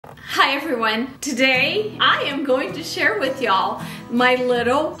Hi everyone. Today I am going to share with y'all my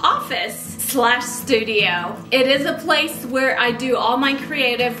little office slash studio. It is a place where I do all my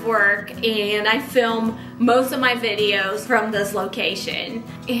creative work and I film most of my videos from this location.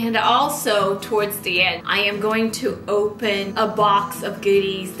 And also towards the end, I am going to open a box of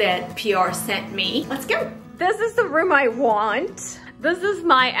goodies that PR sent me. Let's go. This is the room I want. This is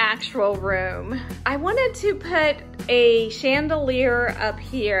my actual room. I wanted to put a chandelier up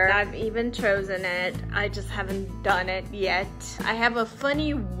here. I've even chosen it. I just haven't done it yet. I have a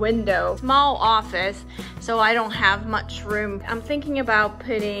funny window, small office, so I don't have much room. I'm thinking about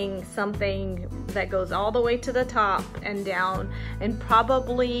putting something that goes all the way to the top and down, and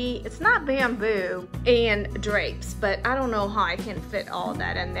probably, it's not bamboo, and drapes, but I don't know how I can fit all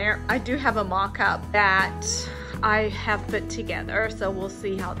that in there. I do have a mock-up that I have put together, so we'll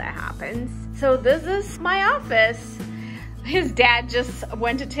see how that happens. So this is my office. His dad just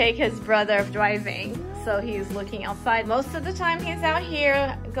went to take his brother driving, so he's looking outside. Most of the time he's out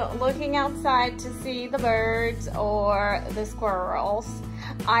here looking outside to see the birds or the squirrels.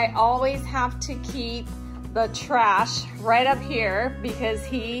 I always have to keep the trash right up here because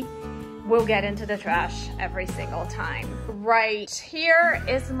he will get into the trash every single time. Right here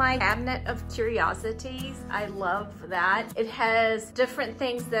is my cabinet of curiosities. I love that. It has different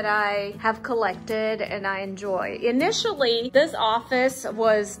things that I have collected and I enjoy. Initially, this office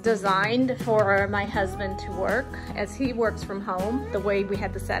was designed for my husband to work as he works from home. The way we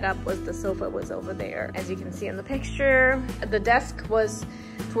had the setup was the sofa was over there. As you can see in the picture, the desk was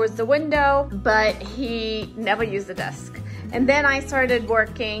towards the window, but he never used the desk. And then I started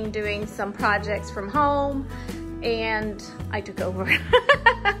working, doing some projects from home, and I took over.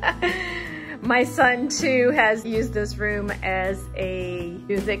 My son too has used this room as a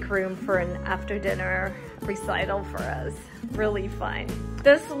music room for an after dinner recital for us. Really fun.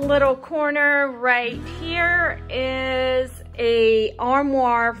 This little corner right here is a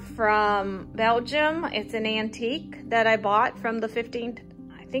armoire from Belgium. It's an antique that I bought from the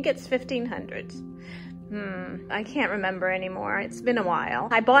I think it's 1500s. I can't remember anymore. It's been a while.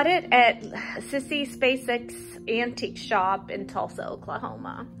 I bought it at Sissy SpaceX Antique Shop in Tulsa,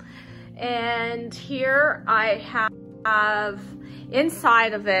 Oklahoma. And here I have,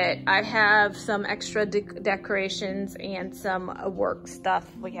 inside of it, I have some extra decorations and some work stuff.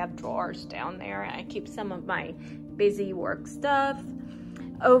 We have drawers down there. I keep some of my busy work stuff.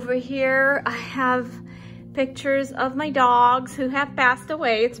 Over here, I have pictures of my dogs who have passed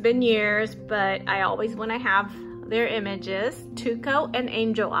away. It's been years, but I always want to have their images. Tuco and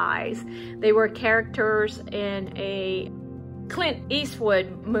Angel Eyes. They were characters in a Clint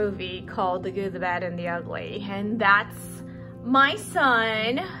Eastwood movie called The Good, the Bad, and the Ugly. And that's my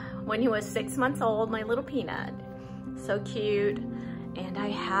son when he was 6 months old, my little Peanut. So cute. And I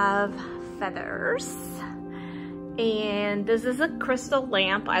have feathers. And this is a crystal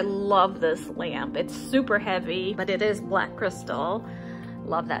lamp. I love this lamp. It's super heavy, but it is black crystal.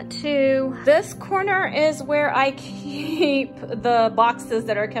 Love that too. This corner is where I keep the boxes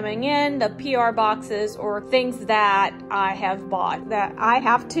that are coming in, the PR boxes or things that I have bought that I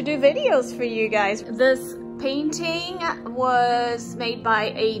have to do videos for you guys. This painting was made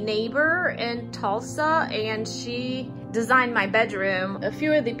by a neighbor in Tulsa and she designed my bedroom. A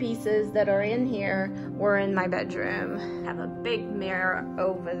few of the pieces that are in here were in my bedroom. I have a big mirror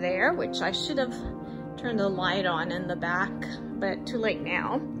over there, which I should have turned the light on in the back, but too late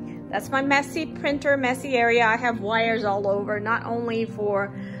now. That's my messy printer, messy area. I have wires all over, not only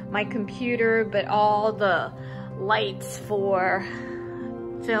for my computer, but all the lights for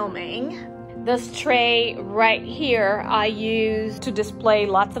filming. This tray right here I use to display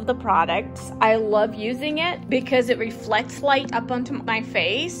lots of the products. I love using it because it reflects light up onto my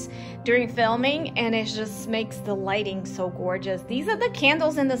face during filming and it just makes the lighting so gorgeous. These are the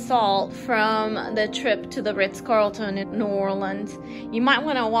candles in the salt from the trip to the Ritz-Carlton in New Orleans. You might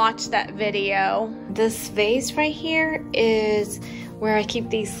want to watch that video. This vase right here is where I keep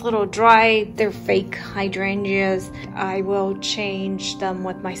these little they're fake hydrangeas. I will change them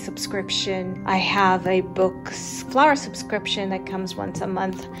with my subscription. I have a flower subscription that comes once a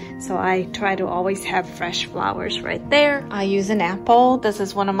month, so I try to always have fresh flowers right there. I use an apple. This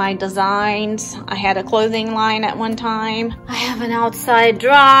is one of my designs. I had a clothing line at one time. I have an outside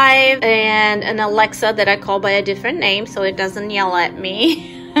drive and an Alexa that I call by a different name so it doesn't yell at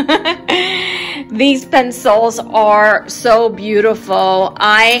me. These pencils are so beautiful.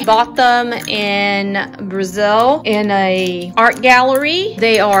 I bought them in Brazil in a art gallery.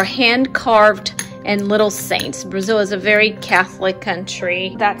 They are hand carved and little saints. Brazil is a very Catholic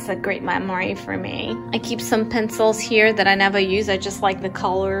country. That's a great memory for me. I keep some pencils here that I never use. I just like the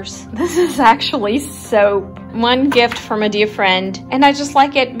colors. This is actually soap. One gift from a dear friend, and I just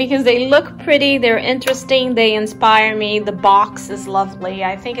like it because they look pretty, they're interesting, they inspire me. The box is lovely.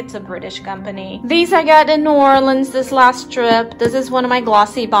 I think it's a British company. These I got in New Orleans this last trip. This is one of my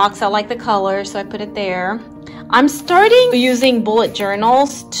glossy box. I like the color, so I put it there. I'm starting using bullet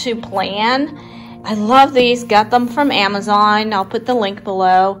journals to plan. I love these, got them from Amazon. I'll put the link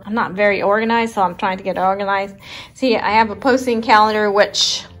below. I'm not very organized, so I'm trying to get organized. See, I have a posting calendar,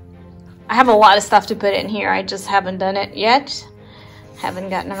 which I have a lot of stuff to put in here. I just haven't done it yet. Haven't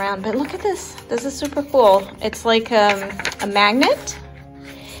gotten around, but look at this. This is super cool. It's like a magnet.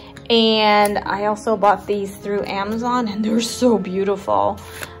 And I also bought these through Amazon, and they're so beautiful.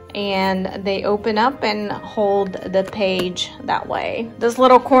 And they open up and hold the page that way. This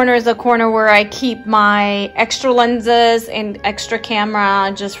little corner is a corner where I keep my extra lenses and extra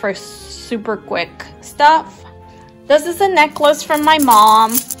camera just for super quick stuff. This is a necklace from my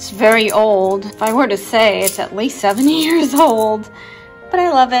mom. It's very old. If I were to say, it's at least 70 years old. But I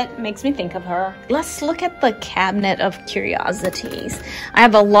love it. Makes me think of her. Let's look at the cabinet of curiosities. I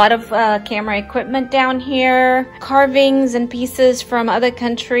have a lot of camera equipment down here. Carvings and pieces from other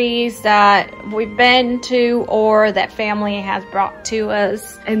countries that we've been to or that family has brought to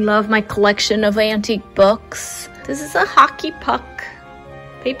us. I love my collection of antique books. This is a hockey puck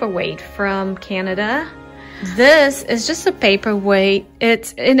paperweight from Canada. This is just a paperweight.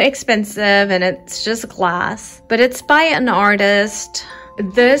 It's inexpensive and it's just glass, but it's by an artist.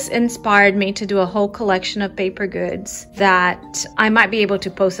 This inspired me to do a whole collection of paper goods that I might be able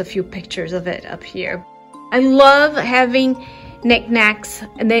to post a few pictures of it up here. I love having knickknacks,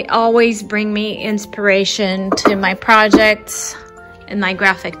 and they always bring me inspiration to my projects and my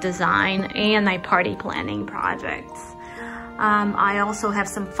graphic design and my party planning projects. I also have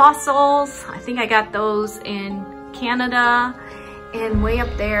some fossils. I think I got those in Canada. And way up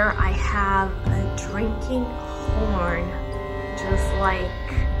there, I have a drinking horn, just like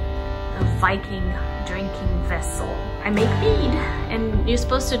a Viking drinking vessel. I make mead, and you're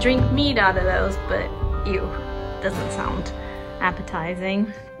supposed to drink mead out of those, but ew, doesn't sound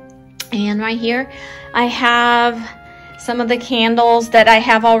appetizing. And right here, I have some of the candles that I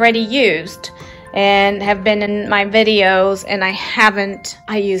have already used and have been in my videos, and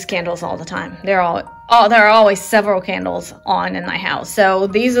I use candles all the time. There are always several candles on in my house. So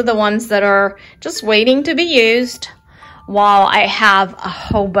these are the ones that are just waiting to be used, while I have a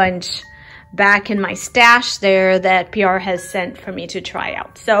whole bunch back in my stash there that PR has sent for me to try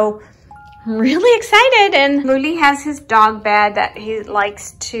out. So I'm really excited. And Luli has his dog bed that he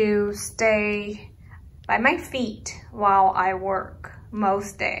likes to stay by my feet while I work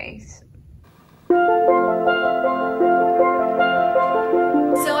most days.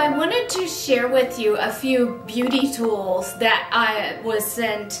 So I wanted to share with you a few beauty tools that I was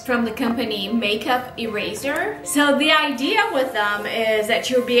sent from the company Makeup Eraser. So the idea with them is that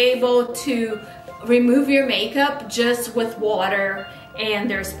you'll be able to remove your makeup just with water and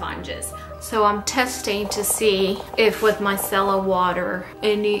their sponges. So I'm testing to see if with micellar water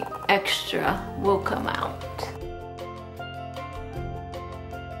any extra will come out.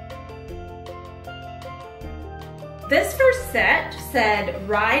 This first set said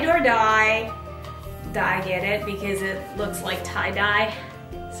ride or die. I get it because it looks like tie-dye.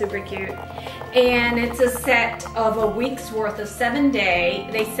 Super cute. And it's a set of a week's worth of 7-day.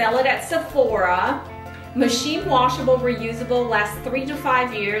 They sell it at Sephora. Machine washable, reusable, lasts 3 to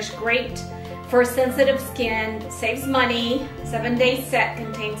 5 years. Great for sensitive skin, saves money. 7-day set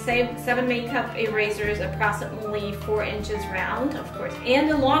contains 7 makeup erasers, approximately 4 inches round, of course, and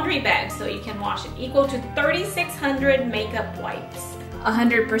a laundry bag so you can wash it, equal to 3,600 makeup wipes.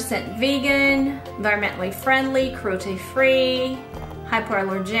 100% vegan, environmentally friendly, cruelty-free,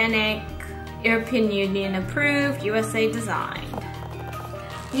 hypoallergenic, European Union approved, USA designed.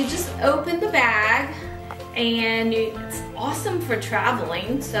 You just open the bag, and it's awesome for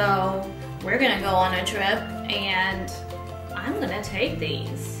traveling. So we're gonna go on a trip, and I'm gonna take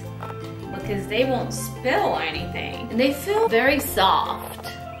these because they won't spill or anything. And they feel very soft.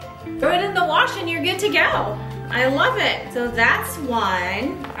 Throw it in the wash and you're good to go. I love it. So that's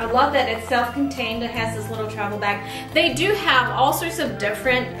one. I love that it's self-contained. It has this little travel bag. They do have all sorts of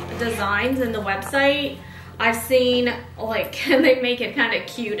different designs in the website. I've seen, like, they make it kind of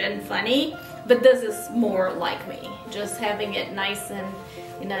cute and funny. but this is more like me, just having it nice and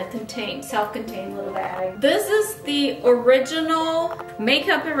in a self-contained little bag. This is the original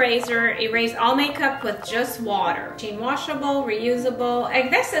makeup eraser. Erase all makeup with just water. Machine washable, reusable. I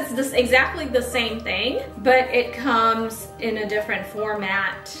guess it's exactly the same thing, but it comes in a different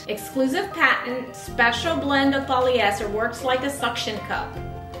format. Exclusive patent, special blend of polyester, works like a suction cup.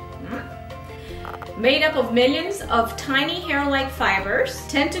 Made up of millions of tiny hair-like fibers,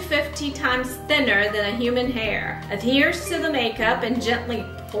 10 to 50 times thinner than a human hair. Adheres to the makeup and gently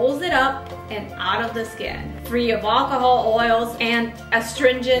pulls it up and out of the skin. Free of alcohol, oils, and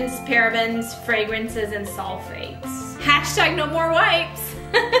astringents, parabens, fragrances, and sulfates. Hashtag no more wipes.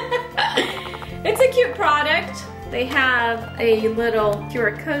 It's a cute product. They have a little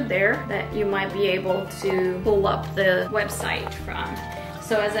QR code there that you might be able to pull up the website from.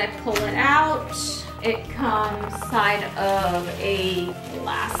 So as I pull it out, it comes inside of a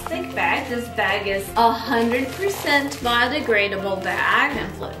plastic bag. This bag is 100% biodegradable bag.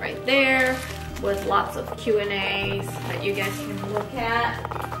 Pamphlet right there with lots of Q&As that you guys can look at.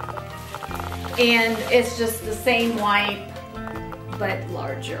 And it's just the same wipe, but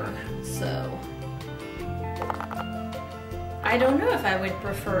larger. So I don't know if I would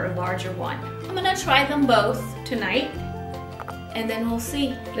prefer a larger one. I'm gonna try them both tonight, and then we'll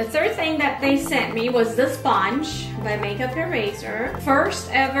see. The third thing that they sent me was the sponge by Makeup Eraser. First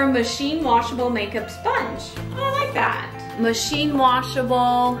ever machine washable makeup sponge. Oh, I like that. Machine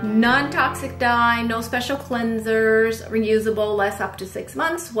washable, non-toxic dye, no special cleansers, reusable, lasts up to 6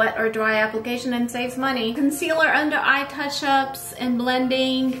 months, wet or dry application, and saves money. Concealer, under eye touch-ups and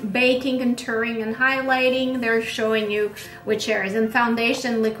blending, baking, contouring, and highlighting. They're showing you which areas. And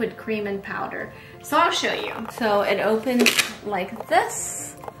foundation, liquid, cream, and powder. So I'll show you. So it opens like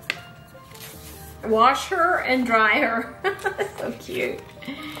this. Wash her and dry her. So cute.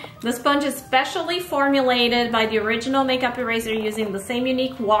 The sponge is specially formulated by the original makeup eraser using the same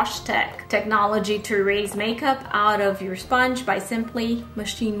unique wash technology to erase makeup out of your sponge by simply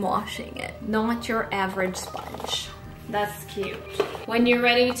machine washing it. Not your average sponge. That's cute. When you're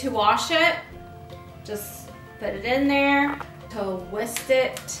ready to wash it, just put it in there, twist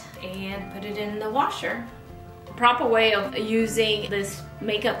it, and put it in the washer. Proper way of using this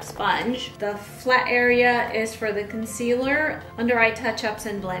makeup sponge. The flat area is for the concealer, under eye touch-ups,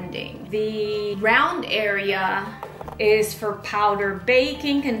 and blending. The round area is for powder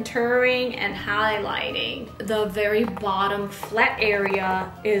baking, contouring, and highlighting. The very bottom flat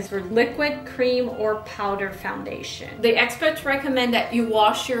area is for liquid, cream, or powder foundation. The experts recommend that you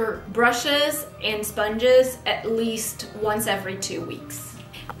wash your brushes and sponges at least once every 2 weeks.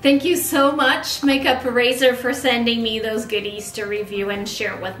 Thank you so much, Makeup Eraser, for sending me those goodies to review and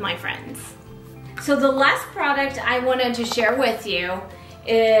share with my friends. So the last product I wanted to share with you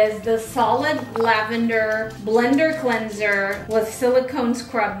is the Solid Lavender Blender Cleanser with Silicone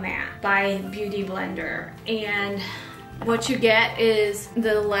Scrub Mat by Beauty Blender. And what you get is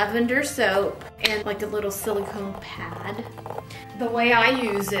the lavender soap and like a little silicone pad. The way I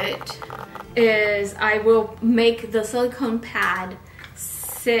use it is I will make the silicone pad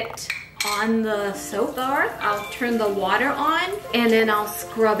sit on the soap bar. I'll turn the water on and then I'll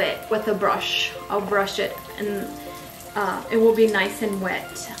scrub it with a brush. I'll brush it and it will be nice and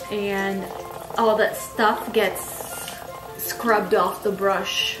wet, and all that stuff gets scrubbed off the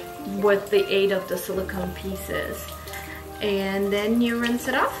brush with the aid of the silicone pieces. And then you rinse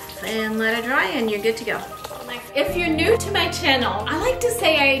it off and let it dry and you're good to go. If you're new to my channel, I like to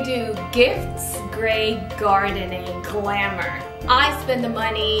say I do gifts, gray gardening, glamour. I spend the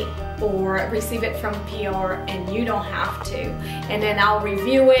money or receive it from PR and you don't have to. And then I'll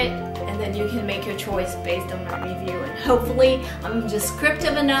review it and then you can make your choice based on my review. And hopefully I'm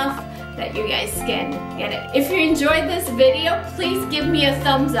descriptive enough that you guys can get it. If you enjoyed this video, please give me a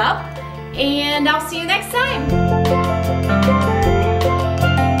thumbs up and I'll see you next time.